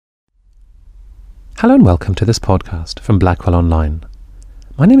Hello and welcome to this podcast from Blackwell Online.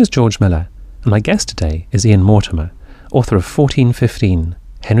 My name is George Miller, and my guest today is Ian Mortimer, author of 1415,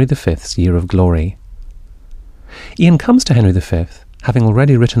 Henry V's Year of Glory. Ian comes to Henry V, having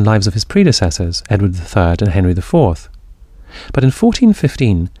already written lives of his predecessors, Edward III and Henry IV. But in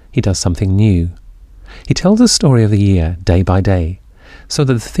 1415 he does something new. He tells the story of the year day by day, so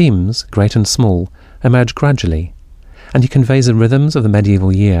that the themes, great and small, emerge gradually, and he conveys the rhythms of the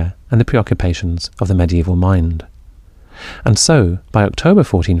medieval year and the preoccupations of the medieval mind. And so, by October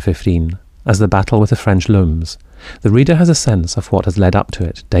 1415, as the battle with the French looms, the reader has a sense of what has led up to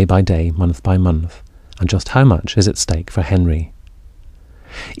it day by day, month by month, and just how much is at stake for Henry.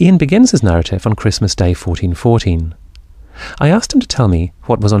 Ian begins his narrative on Christmas Day 1414. I asked him to tell me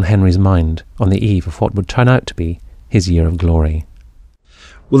what was on Henry's mind on the eve of what would turn out to be his year of glory.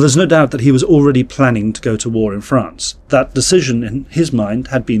 Well, there's no doubt that he was already planning to go to war in France. That decision in his mind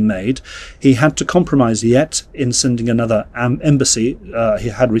had been made. He had to compromise yet in sending another embassy. He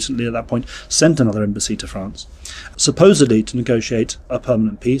had recently at that point sent another embassy to France, supposedly to negotiate a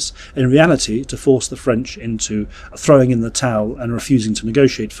permanent peace, in reality to force the French into throwing in the towel and refusing to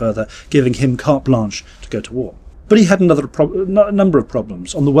negotiate further, giving him carte blanche to go to war. But he had a number of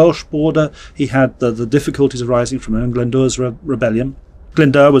problems. On the Welsh border, he had the difficulties arising from Glendower's rebellion.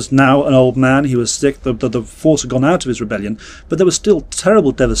 Glendower was now an old man, he was sick, the force had gone out of his rebellion, but there was still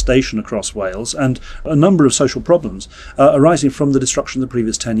terrible devastation across Wales and a number of social problems arising from the destruction of the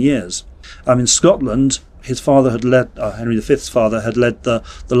previous 10 years. In Scotland, his father had led, Henry V's father had led the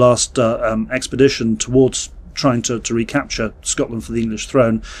last expedition towards trying to recapture Scotland for the English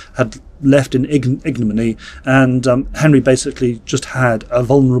throne, had left in ignominy, and Henry basically just had a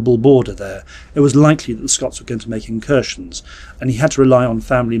vulnerable border there. It was likely that the Scots were going to make incursions, and he had to rely on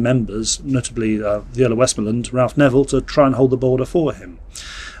family members, notably the Earl of Westmoreland, Ralph Neville, to try and hold the border for him.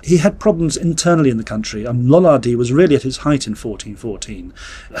 He had problems internally in the country, and Lollardy was really at his height in 1414.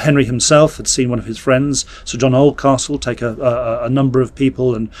 Henry himself had seen one of his friends, Sir John Oldcastle, take a number of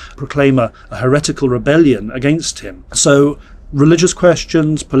people and proclaim a heretical rebellion against him. So religious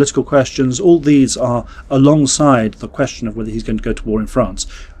questions, political questions, all these are alongside the question of whether he's going to go to war in France,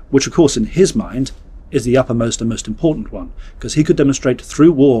 which of course in his mind is the uppermost and most important one, because he could demonstrate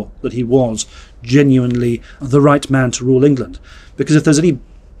through war that he was genuinely the right man to rule England. Because if there's any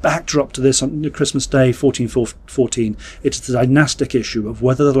backdrop to this on Christmas Day 1414, it's the dynastic issue of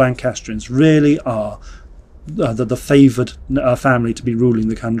whether the Lancastrians really are the favoured family to be ruling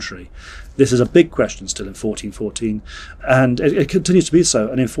the country. This is a big question still in 1414, and it continues to be so.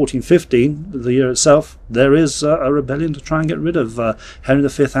 And in 1415, the year itself, there is a rebellion to try and get rid of Henry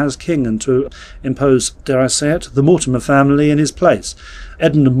V as king and to impose, dare I say it, the Mortimer family in his place.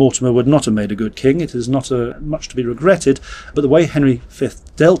 Edmund Mortimer would not have made a good king. It is not much to be regretted, but the way Henry V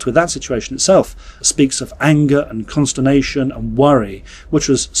dealt with that situation itself speaks of anger and consternation and worry, which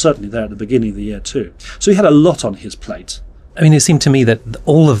was certainly there at the beginning of the year too. So he had a lot on his plate. I mean, it seemed to me that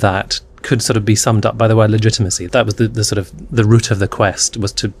all of that could sort of be summed up by the word legitimacy. That was the sort of the root of the quest,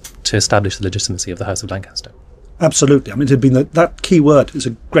 was to establish the legitimacy of the House of Lancaster. Absolutely. I mean, it had been that key word is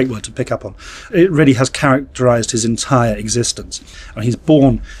a great word to pick up on. It really has characterised his entire existence. And he's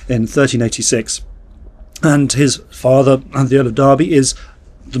born in 1386, and his father, the Earl of Derby, is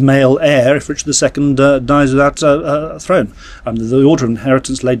the male heir if Richard II dies without a throne. The order of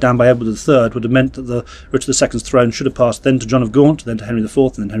inheritance laid down by Edward III would have meant that Richard II's throne should have passed then to John of Gaunt, then to Henry IV,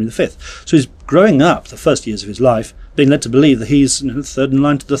 and then Henry V. So he's growing up, the first years of his life, being led to believe that he's third in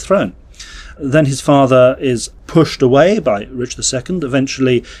line to the throne. Then his father is pushed away by Richard II,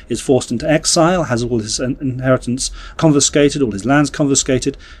 eventually is forced into exile, has all his inheritance confiscated, all his lands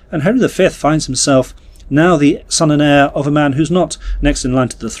confiscated, and Henry V finds himself now the son and heir of a man who's not next in line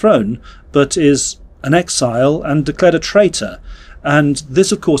to the throne, but is an exile and declared a traitor. And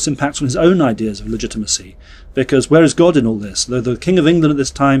this, of course, impacts on his own ideas of legitimacy, because where is God in all this? The King of England at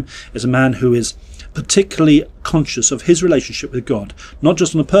this time is a man who is particularly conscious of his relationship with God, not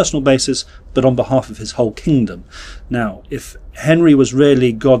just on a personal basis, but on behalf of his whole kingdom. Now, if Henry was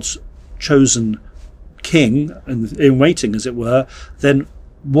really God's chosen king, in waiting, as it were, then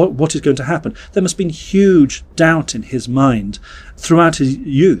what is going to happen? There must have been huge doubt in his mind throughout his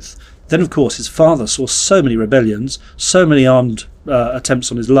youth. Then, of course, his father saw so many rebellions, so many armed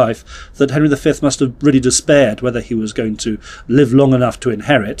attempts on his life, that Henry V must have really despaired whether he was going to live long enough to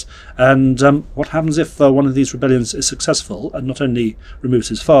inherit. And what happens if one of these rebellions is successful and not only removes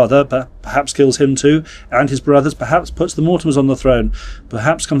his father, but perhaps kills him too, and his brothers, perhaps puts the Mortimers on the throne,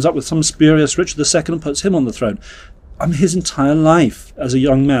 perhaps comes up with some spurious Richard II and puts him on the throne? I mean, his entire life as a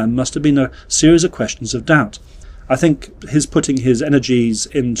young man must have been a series of questions of doubt. I think his putting his energies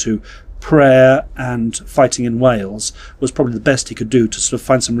into prayer and fighting in Wales was probably the best he could do to sort of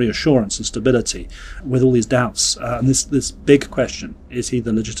find some reassurance and stability with all these doubts and this big question: is he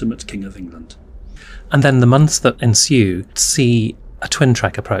the legitimate King of England? And then the months that ensue see a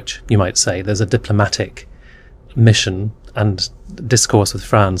twin-track approach, you might say. There's a diplomatic mission and discourse with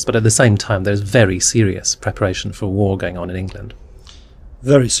France, but at the same time there's very serious preparation for war going on in England.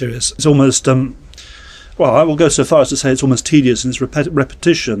 Very serious. It's almost, well, I will go so far as to say it's almost tedious in its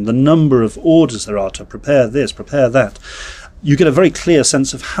repetition, the number of orders there are to prepare this, prepare that. You get a very clear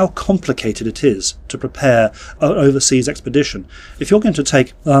sense of how complicated it is to prepare an overseas expedition. If you're going to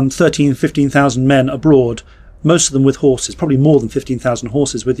take 15,000 men abroad, most of them with horses, probably more than 15,000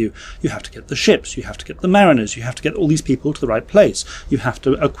 horses with you, you have to get the ships, you have to get the mariners, you have to get all these people to the right place, you have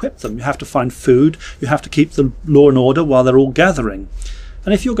to equip them, you have to find food, you have to keep the law and order while they're all gathering.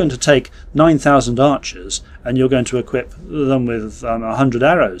 And if you're going to take 9,000 archers and you're going to equip them with 100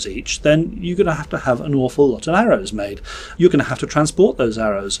 arrows each, then you're going to have an awful lot of arrows made. You're going to have to transport those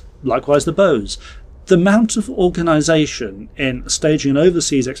arrows, likewise the bows. The amount of organisation in staging an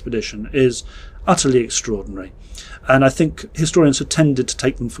overseas expedition is utterly extraordinary. And I think historians have tended to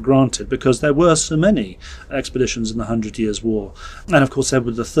take them for granted because there were so many expeditions in the 100 Years' War. And of course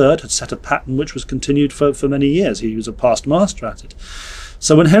Edward III had set a pattern which was continued for many years. He was a past master at it.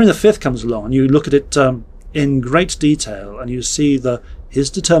 So when Henry V comes along and you look at it in great detail and you see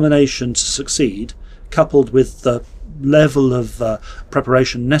his determination to succeed coupled with the level of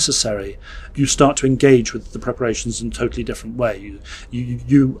preparation necessary, you start to engage with the preparations in a totally different way.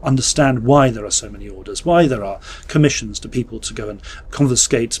 You understand why there are so many orders, why there are commissions to people to go and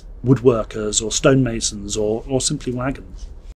confiscate woodworkers or stonemasons or simply wagons.